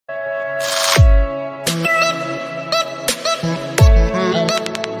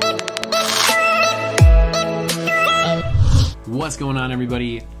What's going on,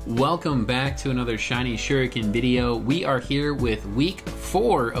 everybody? Welcome back to another Shiny Shuriken video. We are here with week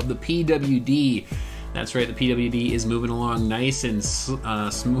 4 of the PWD. That's right, the PWD is moving along nice and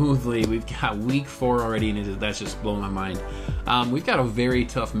smoothly. We've got week 4 already, and that's just blowing my mind. We've got a very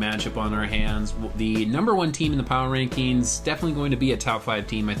tough matchup on our hands. The number 1 team in the power rankings, definitely going to be a top 5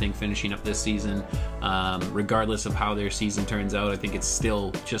 team, I think, finishing up this season. Regardless of how their season turns out, I think it's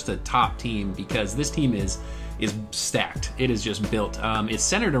still just a top team because this team is stacked. It is just built. It's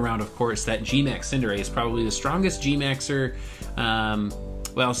centered around, of course, that Gmax CINDERACE, probably the strongest Gmaxer,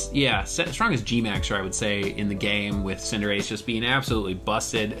 well, yeah, strongest Gmaxer, I would say, in the game, with CINDERACE just being absolutely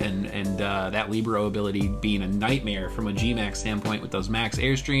busted, and that Libero ability being a nightmare from a Gmax standpoint with those max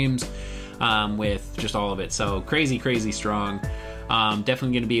airstreams, with just all of it. So crazy, crazy strong.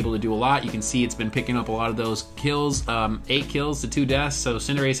 Definitely going to be able to do a lot. You can see it's been picking up a lot of those kills, 8 kills to 2 deaths, so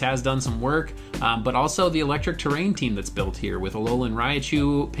CINDERACE has done some work, but also the electric terrain team that's built here with Alolan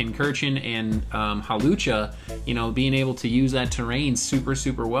Raichu, Pincurchin, and Hawlucha, you know, being able to use that terrain super,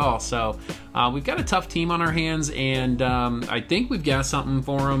 super well. So we've got a tough team on our hands, and I think we've got something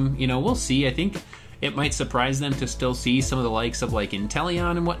for them. You know, we'll see. I think it might surprise them to still see some of the likes of like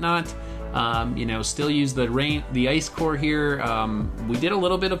Inteleon and whatnot. You know, still use the ice core here. We did a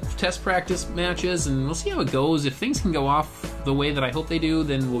little bit of test practice matches, and we'll see how it goes. If things can go off the way that I hope they do,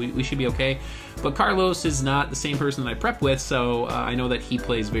 then we should be okay. But Carlos is not the same person that I prep with, so I know that he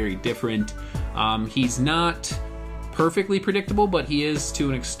plays very different. He's not perfectly predictable, but he is, to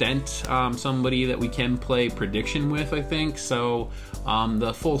an extent, somebody that we can play prediction with, I think. So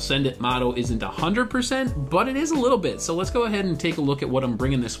the full Send It motto isn't 100%, but it is a little bit. So let's go ahead and take a look at what I'm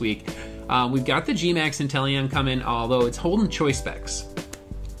bringing this week. We've got the Gmax Inteleon coming, although it's holding choice specs.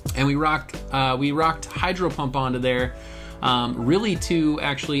 And we rocked Hydro Pump onto there, really to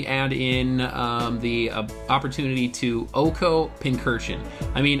actually add in the opportunity to Oko Pincurchin.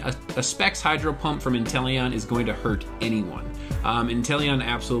 I mean, a Specs Hydro Pump from Inteleon is going to hurt anyone. Inteleon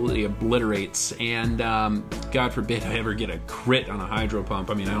absolutely obliterates, and God forbid I ever get a crit on a Hydro Pump.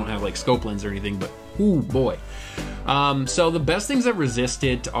 I mean, I don't have like Scope Lens or anything, but ooh boy. So the best things that resist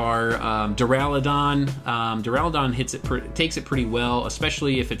it are Duraludon. Duraludon takes it pretty well,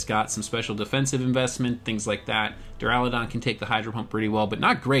 especially if it's got some special defensive investment, things like that. Duraludon can take the Hydro Pump pretty well, but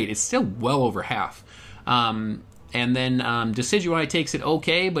not great. It's still well over half. And then Decidueye takes it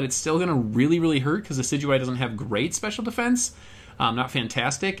okay, but it's still going to really, really hurt because Decidueye doesn't have great special defense. Not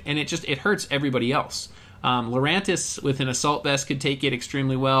fantastic, and it hurts everybody else. Lurantis with an Assault Vest could take it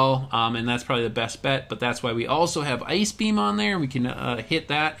extremely well, and that's probably the best bet, but that's why we also have Ice Beam on there. We can hit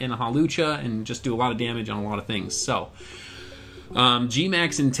that in a Hawlucha and just do a lot of damage on a lot of things. So,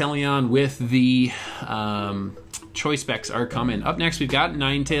 Gmax Inteleon with the choice specs are coming. Up next, we've got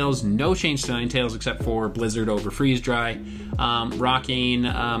Ninetales. No change to Ninetales except for Blizzard over Freeze Dry. Rocking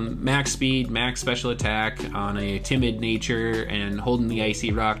max speed, max special attack on a timid nature, and holding the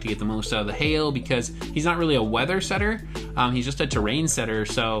Icy Rock to get the most out of the hail because he's not really a weather setter. He's just a terrain setter,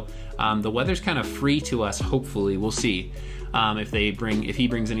 so the weather's kind of free to us, hopefully. We'll see if he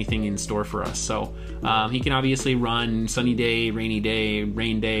brings anything in store for us. So he can obviously run Sunny Day, Rainy Day,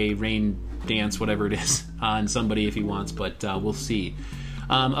 Rain Dance, whatever it is, on somebody if he wants, but we'll see.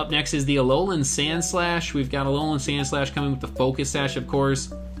 Up next is the Alolan Sandslash. We've got Alolan Sandslash coming with the Focus Sash, of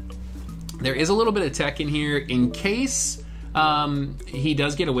course. There is a little bit of tech in here in case he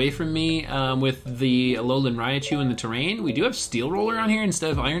does get away from me with the Alolan Raichu in the terrain. We do have Steel Roller on here instead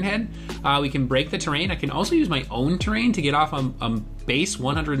of Iron Head. We can break the terrain. I can also use my own terrain to get off a base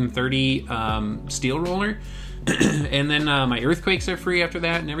 130 Steel Roller. And then my Earthquakes are free after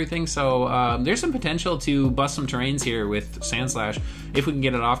that and everything, so there's some potential to bust some terrains here with Sandslash if we can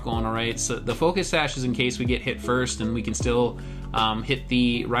get it off going all right. So the Focus Sash is in case we get hit first, and we can still hit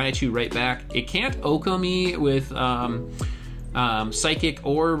the Raichu right back. It can't Oko me with Psychic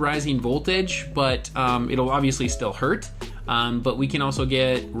or Rising Voltage, but it'll obviously still hurt. But we can also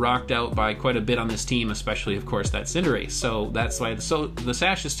get rocked out by quite a bit on this team, especially, of course, that Cinderace. So that's why the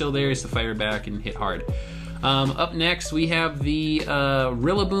Sash is still there, is to fire back and hit hard. Up next, we have the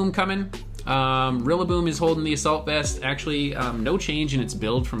Rillaboom coming. Rillaboom is holding the Assault Vest. Actually, no change in its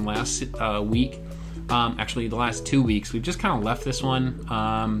build from last week. Actually, the last 2 weeks. We've just kind of left this one.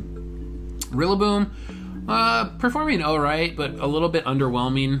 Rillaboom, performing alright, but a little bit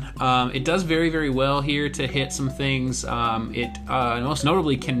underwhelming. It does very, very well here to hit some things. It most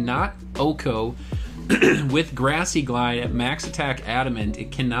notably cannot Oko with Grassy Glide at max attack adamant.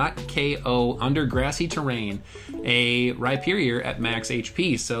 It cannot KO under grassy terrain a Rhyperior at max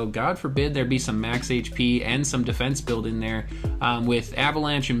HP, so God forbid there be some max HP and some defense build in there, with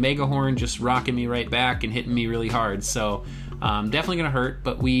Avalanche and Megahorn just rocking me right back and hitting me really hard. So Definitely going to hurt,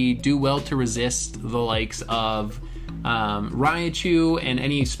 but we do well to resist the likes of Raichu and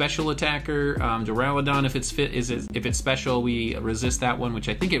any special attacker. Duraludon, if it's special, we resist that one, which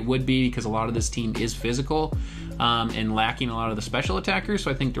I think it would be because a lot of this team is physical and lacking a lot of the special attackers. So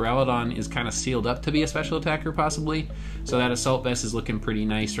I think Duraludon is kind of sealed up to be a special attacker possibly. So that Assault Vest is looking pretty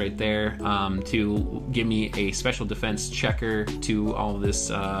nice right there to give me a special defense checker to all of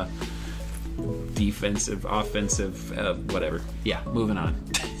this defensive, offensive, whatever. Yeah, moving on.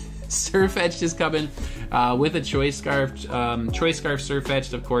 Surfetch'd is coming with a Choice Scarf. Choice Scarf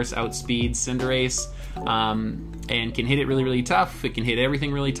Surfetch'd, of course, outspeeds Cinderace and can hit it really, really tough. It can hit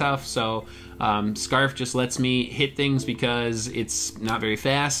everything really tough. So Scarf just lets me hit things because it's not very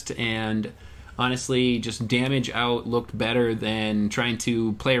fast, and honestly, just damage out looked better than trying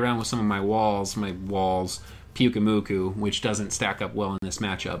to play around with some of my walls, Pyukumuku, which doesn't stack up well in this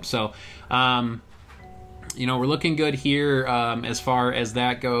matchup. So, you know, we're looking good here as far as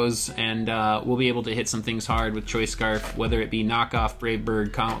that goes, and we'll be able to hit some things hard with Choice Scarf, whether it be knockoff, Brave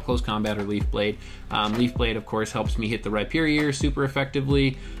Bird, close combat, or Leaf Blade. Leaf Blade, of course, helps me hit the Rhyperior super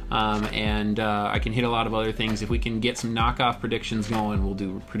effectively, and I can hit a lot of other things. If we can get some knockoff predictions going, we'll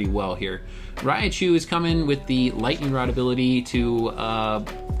do pretty well here. Raichu is coming with the Lightning Rod ability to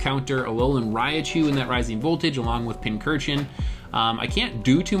counter Alolan Raichu in that Rising Voltage, along with Pincurchin. I can't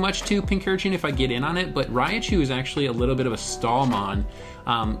do too much to Pincurchin if I get in on it, but Raichu is actually a little bit of a stallmon,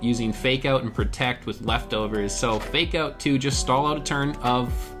 using Fake Out and Protect with leftovers. So Fake Out to just stall out a turn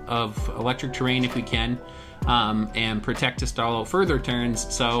of electric terrain if we can, and Protect to stall out further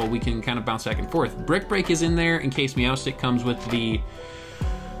turns so we can kind of bounce back and forth. Brick Break is in there in case Meowstic comes with the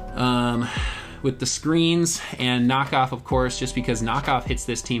screens, and Knockoff, of course, just because Knockoff hits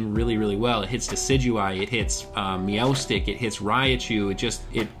this team really, really well. It hits Decidueye, it hits Meowstic, it hits Raichu,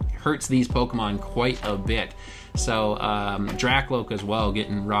 it hurts these Pokemon quite a bit. So Dracloak as well,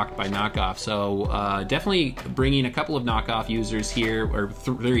 getting rocked by Knockoff. So definitely bringing a couple of Knockoff users here, or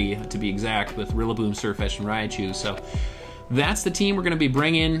 3 to be exact, with Rillaboom, Surfetch'd, and Raichu. So that's the team we're going to be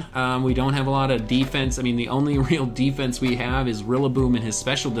bringing. We don't have a lot of defense. I mean, the only real defense we have is Rillaboom and his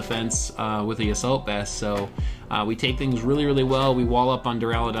special defense with the Assault Vest. So we take things really, really well. We wall up on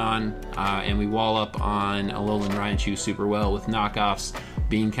Duraludon, and we wall up on Alolan Raichu super well, with knockoffs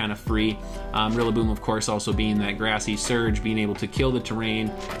being kind of free. Rillaboom, of course, also being that Grassy Surge, being able to kill the terrain.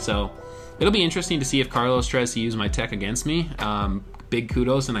 So it'll be interesting to see if Carlos tries to use my tech against me. Big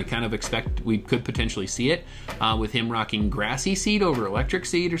kudos, and I kind of expect we could potentially see it with him rocking Grassy Seed over Electric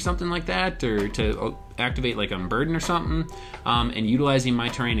Seed or something like that, or to activate like Unburden or something, and utilizing my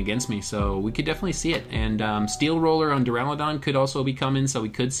terrain against me. So we could definitely see it. And Steel Roller on Duraludon could also be coming, so we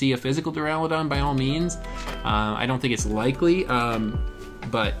could see a physical Duraludon by all means. I don't think it's likely,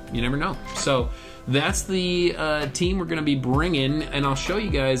 but you never know. So that's the team we're going to be bringing, and I'll show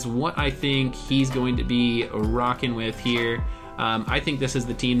you guys what I think he's going to be rocking with here. I think this is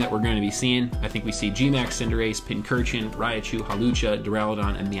the team that we're going to be seeing. I think we see Gmax, Cinderace, Pincurchin, Raichu, Hawlucha,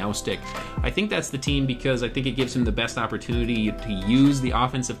 Duraludon, and Meowstic. I think that's the team because I think it gives him the best opportunity to use the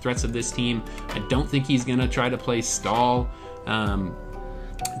offensive threats of this team. I don't think he's going to try to play stall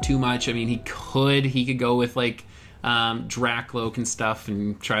too much. I mean, he could go with like Dracloak and stuff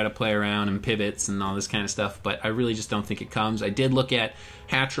and try to play around and pivots and all this kind of stuff, but I really just don't think it comes. I did look at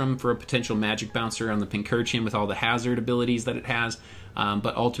Hatchram for a potential Magic Bouncer on the Pincurchin with all the hazard abilities that it has,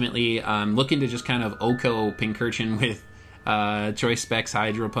 but ultimately I'm looking to just kind of Oko Pincurchin with Choice Specs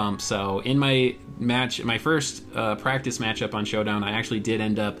Hydro Pump. So in my first practice matchup on Showdown, I actually did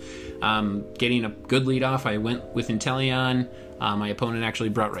end up getting a good lead off. I went with Inteleon. My opponent actually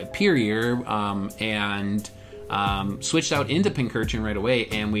brought Rhyperior, and switched out into Pincurchin right away,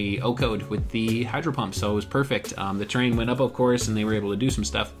 and we OHKO'd with the Hydro Pump, so it was perfect. The terrain went up, of course, and they were able to do some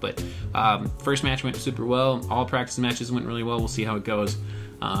stuff, but first match went super well. All practice matches went really well. We'll see how it goes,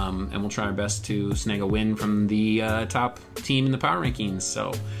 and we'll try our best to snag a win from the top team in the power rankings.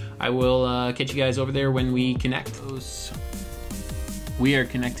 So I will catch you guys over there when we connect. We are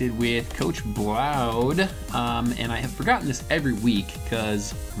connected with Coach Bloud, and I have forgotten this every week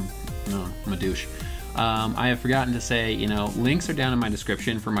because I'm a douche. I have forgotten to say, links are down in my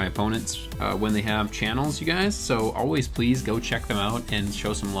description for my opponents when they have channels, you guys. So always please go check them out and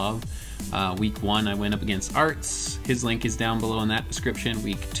show some love. Week 1, I went up against Arts. His link is down below in that description.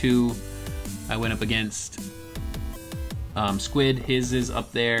 Week 2, I went up against Squid. His is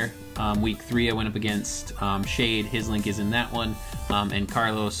up there. Week 3, I went up against Shade. His link is in that one. And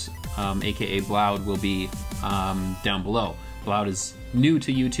Carlos, aka Bloud, will be down below. Bloud is new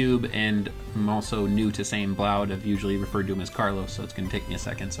to YouTube, and I'm also new to saying Bloud. I've usually referred to him as Carlos, so it's going to take me a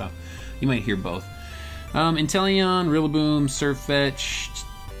second, so you might hear both. Inteleon, Rillaboom, Surfetch,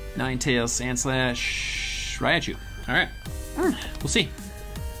 Ninetales, Sandslash, Raichu. Alright. We'll see.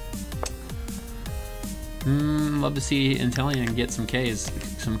 Love to see Inteleon get some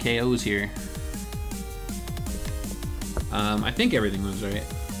KOs here. I think everything moves right.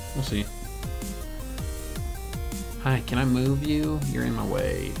 We'll see. Hi, can I move you? You're in my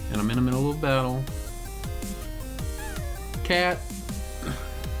way, and I'm in the middle of a battle. Cat.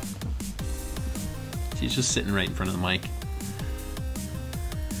 She's just sitting right in front of the mic.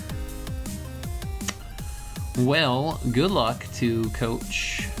 Well, good luck to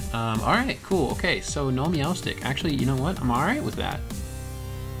Coach. Alright, cool. Okay, so no Meowstic. Actually, you know what? I'm alright with that.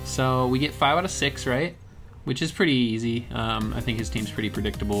 So we get 5 out of 6, right? Which is pretty easy. I think his team's pretty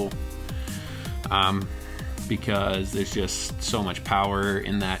predictable. Because there's just so much power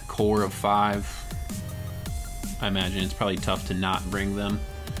in that core of 5. I imagine it's probably tough to not bring them.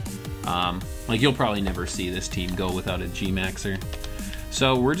 Like, you'll probably never see this team go without a G-Maxer.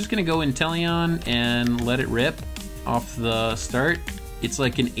 So we're just going to go Inteleon and let it rip off the start. It's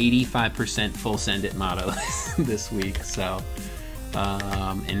like an 85% full send it motto this week. So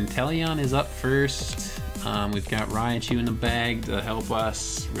Inteleon is up first. We've got Raichu in the bag to help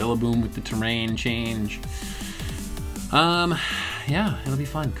us. Rillaboom with the terrain change. Yeah, it'll be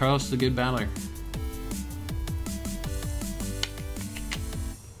fun. Carlos is a good battler.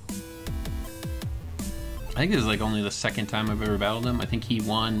 I think this is like only the second time I've ever battled him. I think he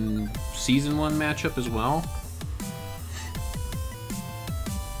won Season 1 matchup as well.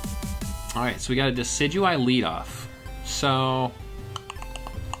 Alright, so we got a Decidueye leadoff. So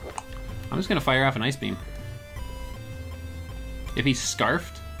I'm just gonna fire off an Ice Beam. If he's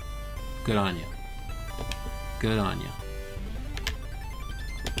Scarfed, good on you. Good on you.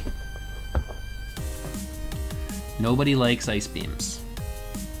 Nobody likes Ice Beams.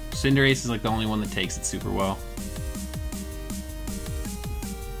 Cinderace is like the only one that takes it super well.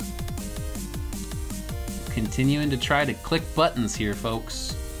 Continuing to try to click buttons here,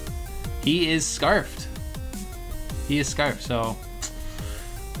 folks. He is Scarfed. He is Scarfed, so...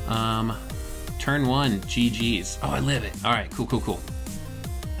 turn 1, GG's. Oh, I live it. Alright, cool, cool, cool.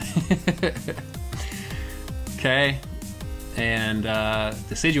 Okay. And,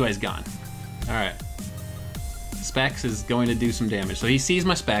 Decidueye's gone. Alright. Specs is going to do some damage. So he sees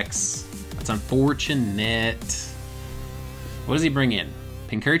my Specs. That's unfortunate. What does he bring in?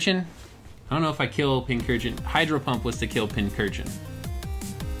 Pincurchin? I don't know if I kill Pincurchin. Hydro Pump was to kill Pincurchin.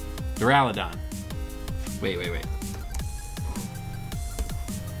 Duraludon. Wait.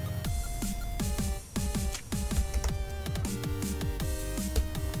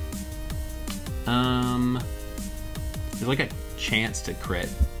 There's like a chance to crit.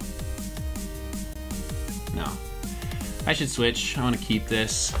 No. I should switch. I want to keep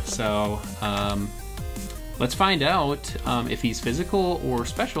this. So, let's find out if he's physical or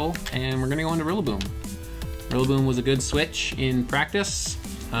special, and we're going to go into Rillaboom. Rillaboom was a good switch in practice.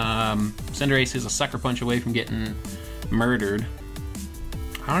 Cinderace is a sucker punch away from getting murdered.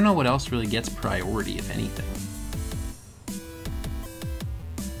 I don't know what else really gets priority, if anything.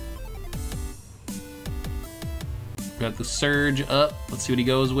 Got the Surge up. Let's see what he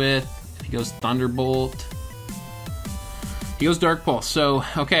goes with. If he goes Thunderbolt. He goes Dark Pulse. So,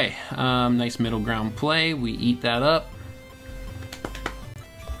 okay. Nice middle ground play. We eat that up.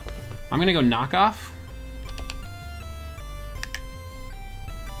 I'm going to go Knockoff.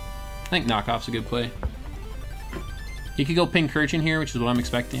 I think Knockoff's a good play. He could go Pincurchin here, which is what I'm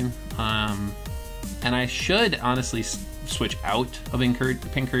expecting. And I should honestly switch out of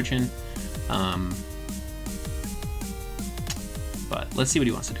Pincurchin. But let's see what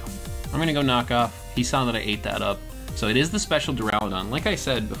he wants to do. I'm going to go Knockoff. He saw that I ate that up. So it is the special Duraludon. Like I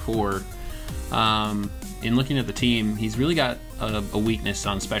said before, in looking at the team, he's really got a weakness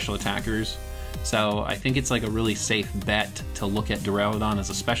on special attackers. So I think it's like a really safe bet to look at Duraludon as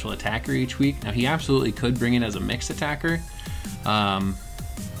a special attacker each week. Now he absolutely could bring it as a mixed attacker.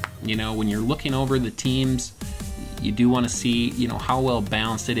 You know, when you're looking over the teams, you do want to see, you know, how well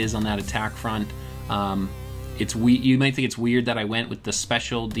balanced it is on that attack front. You might think it's weird that I went with the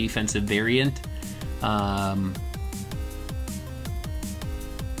special defensive variant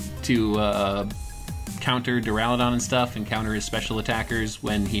to counter Duraludon and stuff and counter his special attackers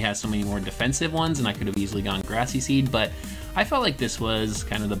when he has so many more defensive ones, and I could have easily gone Grassy Seed, but I felt like this was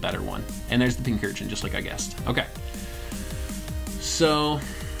kind of the better one. And there's the Pincurchin, just like I guessed. Okay. So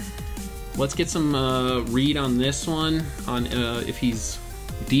let's get some read on this one, on if he's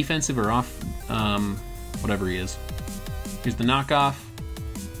defensive or off, whatever he is. Here's the Knockoff.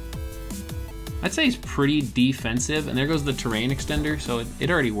 I'd say he's pretty defensive, and there goes the Terrain Extender, so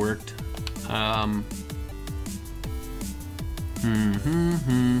it already worked. So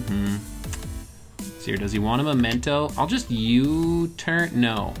here, does he want a memento? I'll just U-turn.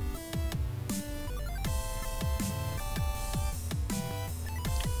 No.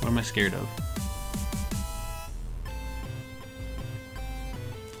 What am I scared of?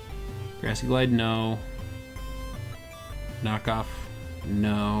 Grassy Glide, no. Knockoff,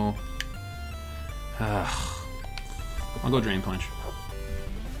 no. I'll go Drain Punch.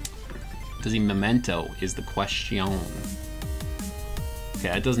 Does he memento is the question. Okay,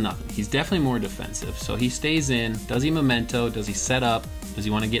 that does nothing. He's definitely more defensive. So he stays in. Does he memento? Does he set up? Does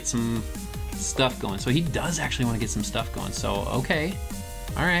he want to get some stuff going? So he does actually want to get some stuff going. So, okay.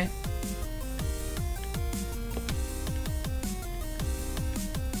 All right.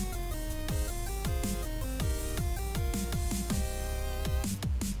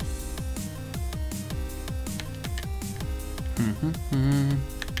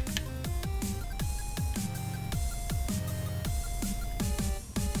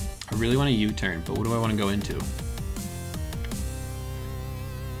 I really want a U-turn, but what do I want to go into?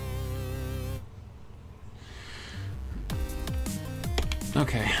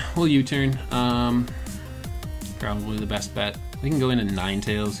 Okay, we'll U-turn. Probably the best bet. We can go into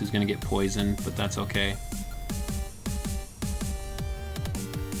Ninetales, who's going to get poisoned, but that's okay.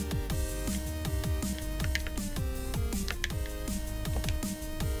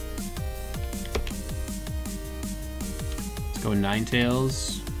 Let's go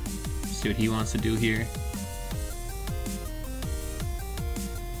Ninetales. See what he wants to do here.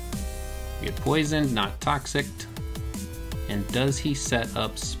 Get poisoned, not toxic. And does he set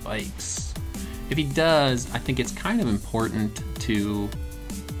up spikes? If he does, I think it's kind of important to...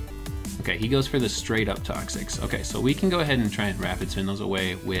 Okay, he goes for the straight up toxics. Okay, so we can go ahead and try and rapid spin those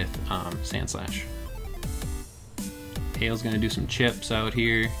away with Sand Slash. Hail's gonna do some chips out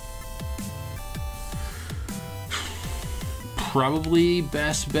here. Probably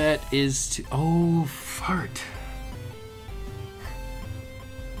best bet is to... Oh, fart.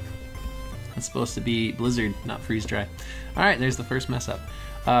 That's supposed to be Blizzard, not Freeze Dry. All right, there's the first mess up.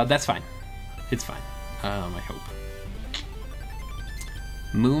 That's fine. It's fine, I hope.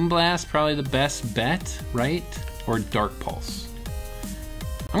 Moonblast, probably the best bet, right? Or Dark Pulse.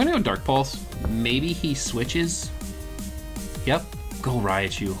 I'm gonna go Dark Pulse. Maybe he switches. Yep, go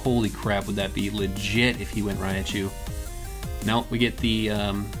Raichu. Holy crap, would that be legit if he went Raichu. No, we get the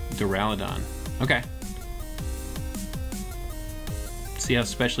Duraludon. Okay. See how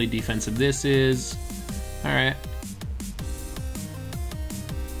specially defensive this is. All right.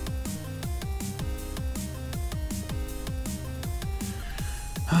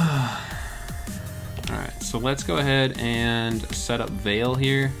 All right, so let's go ahead and set up Veil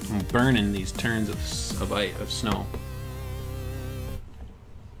here. I'm burning these turns of snow.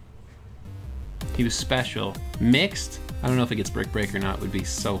 He was special. Mixed? I don't know if it gets Brick Break or not. Would be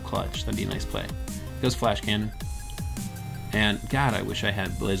so clutch. That'd be a nice play. Goes Flash Cannon. And God, I wish I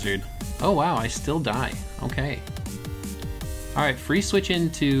had Blizzard. Oh wow, I still die. Okay. All right, free switch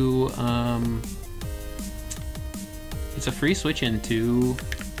into. It's a free switch into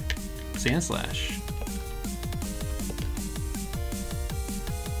Sand Slash.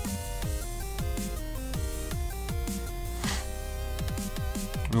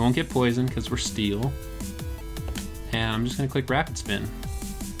 We won't get poisoned because we're steel. And I'm just gonna click Rapid Spin.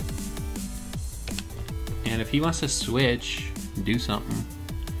 And if he wants to switch, do something,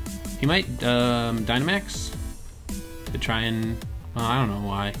 he might Dynamax to try and, well, I don't know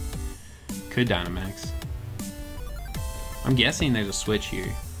why. Could Dynamax. I'm guessing there's a switch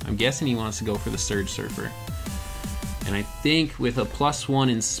here. I'm guessing he wants to go for the Surge Surfer. And I think with a +1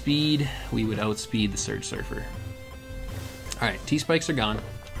 in speed, we would outspeed the Surge Surfer. Alright, T-Spikes are gone.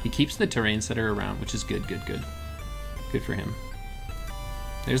 He keeps the terrains that are around, which is good, good, good. Good for him.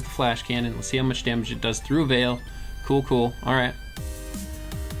 There's the Flash Cannon. Let's see how much damage it does through Veil. Cool, cool. Alright.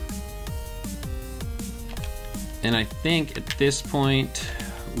 And I think at this point,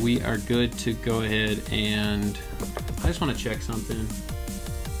 we are good to go ahead and... I just want to check something.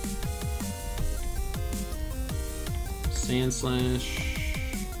 Sand Slash.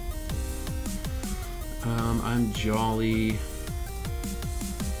 I'm Jolly.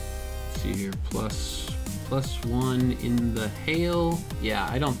 Let's see here. +1 in the Hail. Yeah,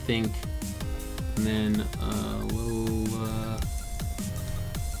 I don't think. And then low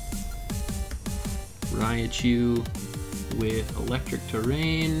Raichu with Electric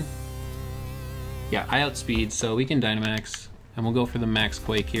Terrain. Yeah, I outspeed, so we can Dynamax, and we'll go for the Max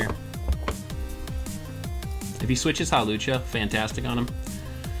Quake here. If he switches Hawlucha, fantastic on him.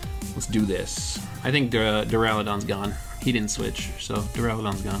 Let's do this. I think Duraludon's gone. He didn't switch, so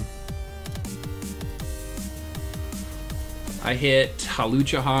Duraludon's gone. I hit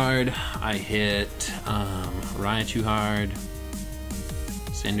Hawlucha hard. I hit Raichu hard.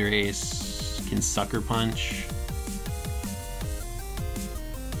 Cinderace can Sucker Punch.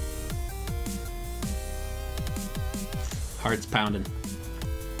 Heart's pounding.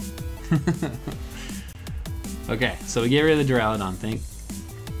 Okay, so we get rid of the Duraludon, thank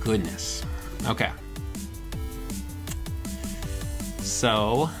goodness. Okay.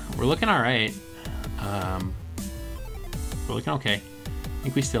 So, we're looking alright. We're looking okay. I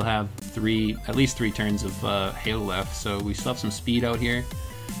think we still have at least three turns of Hail left, so we still have some speed out here.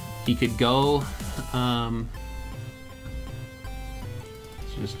 He could go, let's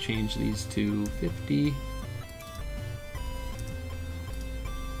just change these to 50.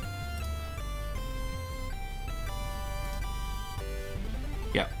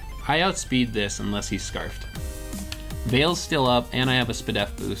 Yeah, I outspeed this unless he's Scarfed. Veil's still up, and I have a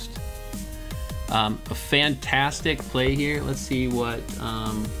Spadef boost. A fantastic play here. Let's see what...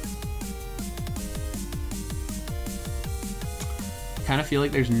 I kind of feel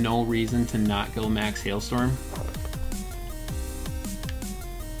like there's no reason to not go max Hailstorm.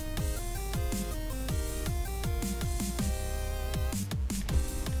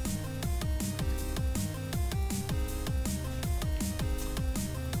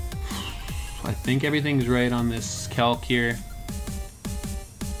 I think everything's right on this calc here.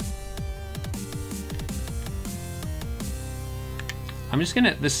 I'm just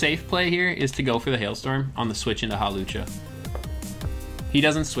gonna, the safe play here is to go for the Hailstorm on the switch into Hawlucha. He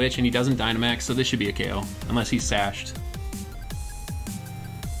doesn't switch and he doesn't Dynamax, so this should be a KO, unless he's sashed.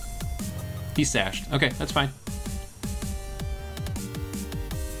 He's sashed. Okay, that's fine.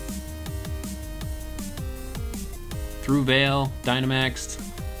 Through Veil, Dynamaxed,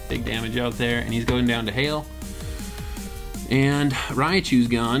 big damage out there, and he's going down to Hail. And Raichu's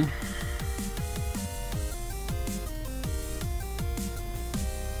gone.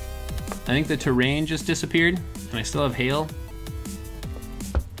 I think the terrain just disappeared, and I still have Hail.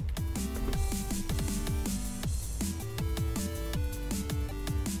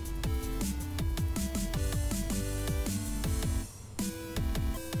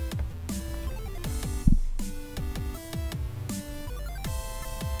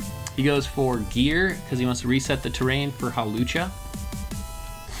 He goes for Gear because he wants to reset the terrain for Hawlucha.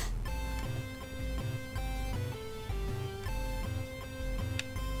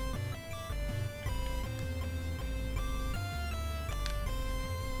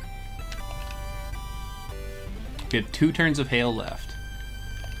 We have 2 turns of Hail left.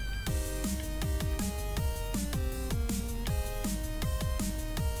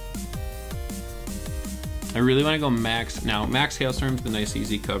 I really want to go max. Now, max Hailstorm's the nice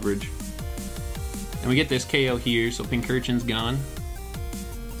easy coverage. And we get this KO here, so Pincurchin's gone.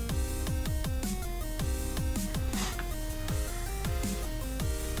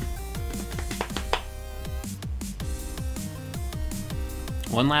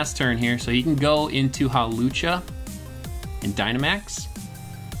 One last turn here, so he can go into Hawlucha and Dynamax.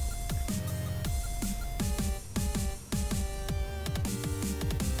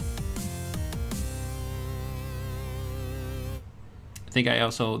 I think I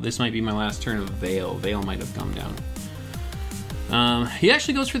also, this might be my last turn of Veil. Veil might have come down. He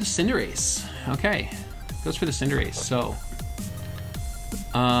actually goes for the Cinderace. Okay, goes for the Cinderace. So,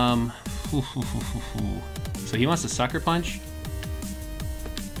 so he wants to Sucker Punch,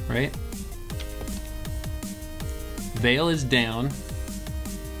 right? Veil is down.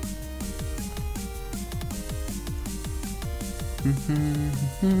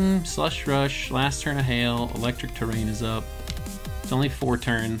 Slush Rush, last turn of Hail, Electric Terrain is up. It's only 4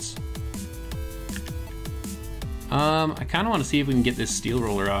 turns. I kind of want to see if we can get this Steel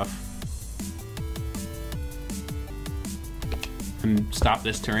Roller off. And stop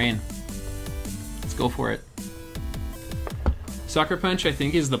this terrain. Let's go for it. Sucker Punch, I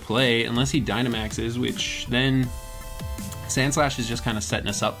think, is the play, unless he Dynamaxes, which then Sandslash is just kind of setting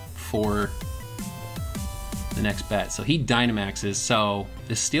us up for the next bet. So he Dynamaxes, so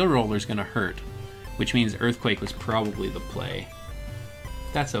this Steel Roller is going to hurt, which means Earthquake was probably the play.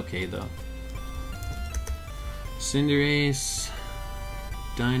 That's okay, though. Cinderace,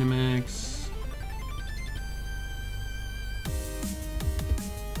 Dynamax.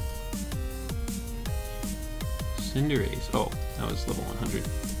 Cinderace. Oh, that was level 100.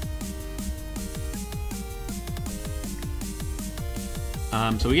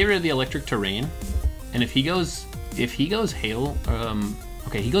 So we get rid of the Electric Terrain, and if he goes Hail,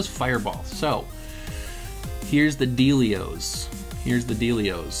 okay, he goes Fireball. So here's the dealios. Here's the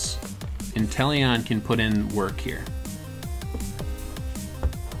dealios. Inteleon can put in work here.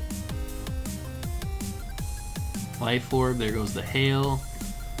 Life Orb, there goes the Hail.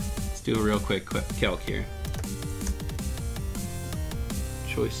 Let's do a real quick calc here.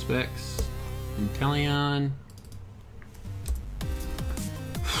 Choice Specs, Inteleon.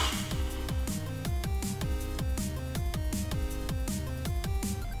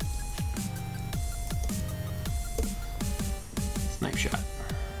 Snipe Shot.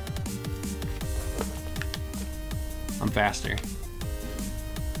 I'm faster.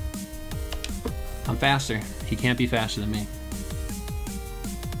 I'm faster. He can't be faster than me.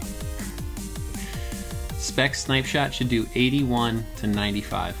 Spec Snipe Shot should do 81 to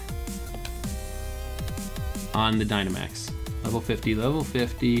 95 on the Dynamax. Level 50, level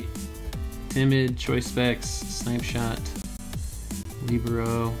 50. Timid, Choice Specs, Snipe Shot,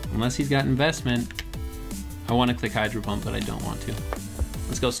 Libero. Unless he's got investment. I want to click Hydro Pump, but I don't want to.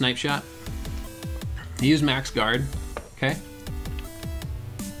 Let's go Snipe Shot. He used Max Guard. Okay.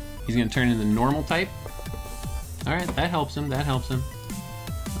 He's going to turn into normal type. Alright, that helps him. That helps him.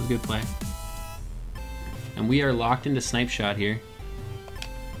 That was a good play. And we are locked into Snipe Shot here.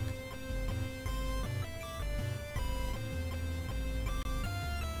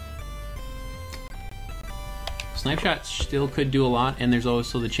 Snipe Shot still could do a lot, and there's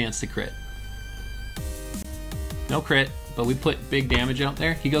also the chance to crit. No crit, but we put big damage out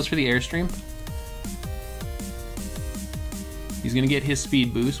there. He goes for the Airstream. He's going to get his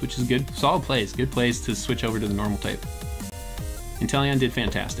speed boost, which is good. Solid plays. Good plays to switch over to the normal type. Inteleon did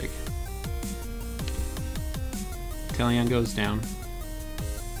fantastic. Inteleon goes down.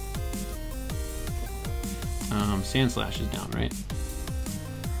 Sandslash is down, right?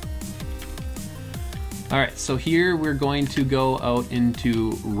 Alright, so here we're going to go out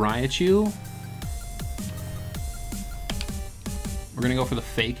into Raichu. We're going to go for the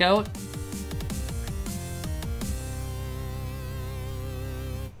Fake Out.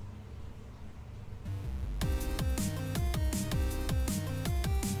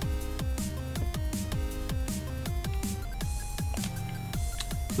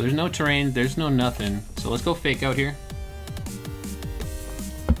 So there's no terrain, there's no nothing. So let's go Fake Out here.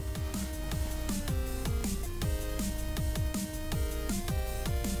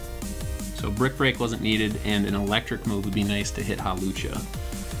 So Brick Break wasn't needed, and an electric move would be nice to hit Hawlucha.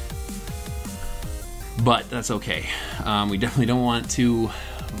 But that's okay. We definitely don't want to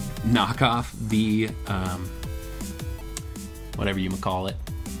knock off the, whatever you would call it.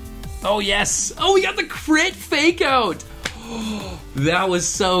 Oh yes! Oh, we got the crit Fake Out! That was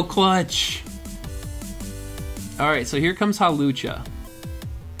so clutch. Alright, so here comes Hawlucha.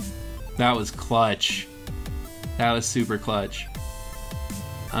 That was clutch. That was super clutch.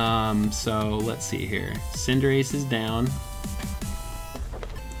 So let's see here. Cinderace is down.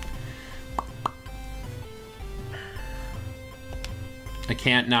 I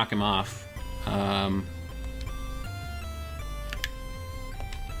can't knock him off.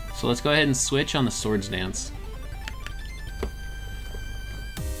 So let's go ahead and switch on the Swords Dance.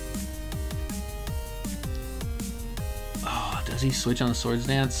 Oh, does he switch on the Swords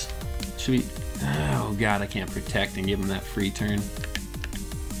Dance? Should we? Oh god, I can't protect and give him that free turn.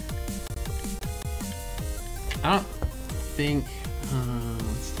 I don't think,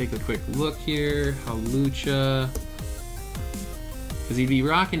 let's take a quick look here. Hawlucha, because he'd be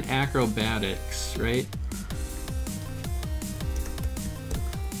rocking Acrobatics, right?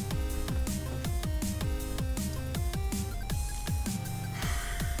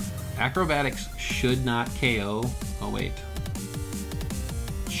 Acrobatics should not KO, oh wait.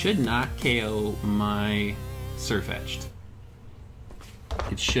 Should not KO my Surfetched.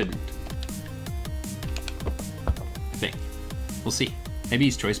 It shouldn't. We'll see. Maybe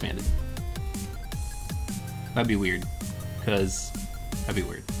he's Choice Banded. That'd be weird. Because that'd be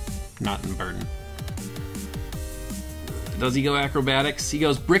weird. Not in Burden. Does he go Acrobatics? He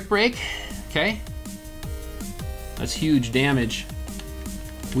goes Brick Break. Okay. That's huge damage.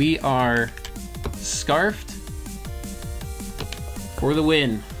 We are Scarfed for the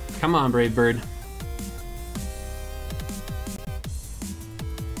win. Come on, Brave Bird.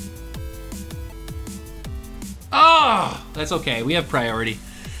 Oh, that's okay. We have priority.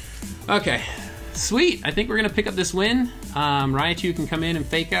 Okay, sweet. I think we're gonna pick up this win. Raichu can come in and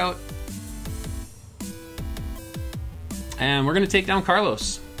Fake Out, and we're gonna take down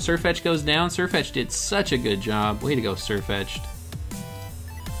Carlos. Surfetched goes down. Surfetched did such a good job. Way to go, Surfetched.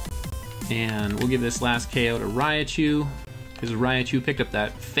 And we'll give this last KO to Raichu, because Raichu picked up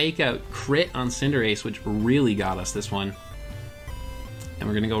that Fake Out crit on Cinderace, which really got us this one. And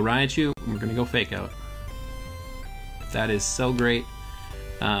we're gonna go Raichu, and we're gonna go Fake Out. That is so great.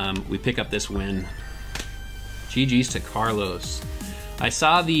 We pick up this win. GG's to Carlos. I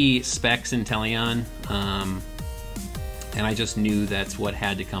saw the specs in Inteleon. and I just knew that's what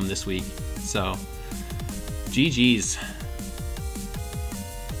had to come this week. So, GG's.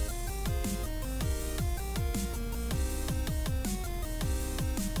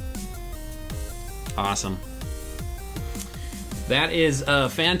 Awesome. That is a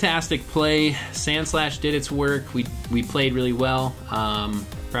fantastic play. Sandslash did its work. We played really well.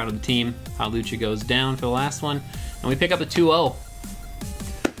 Proud of the team. Lucha goes down for the last one, and we pick up a 2-0.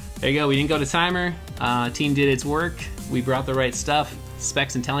 There you go. We didn't go to timer. Team did its work. We brought the right stuff.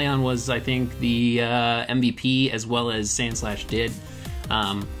 Specs and Teleon was, I think, the MVP, as well as Sandslash did.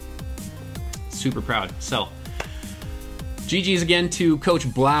 Super proud. So, GG's again to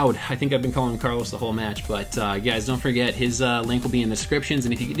Coach Bloud. I think I've been calling him Carlos the whole match, but guys, don't forget, his link will be in the descriptions,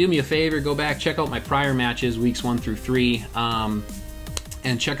 and if you could do me a favor, go back, check out my prior matches, weeks 1 through 3,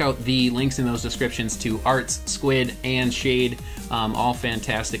 and check out the links in those descriptions to Arts, Squid, and Shade, all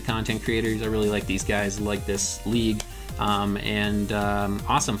fantastic content creators. I really like these guys, like this league,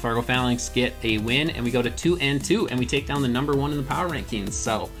 awesome. Fargo Falinks get a win, and we go to 2-2, and we take down the #1 in the power rankings.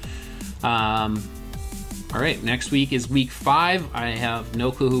 So, all right, next week is week 5. I have no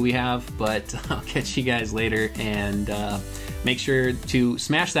clue who we have, but I'll catch you guys later. And make sure to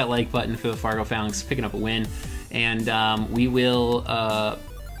smash that like button for the Fargo Falinks picking up a win. And we will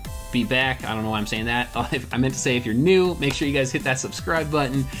be back. I don't know why I'm saying that. I meant to say, if you're new, make sure you guys hit that subscribe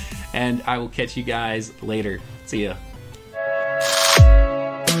button. And I will catch you guys later. See ya.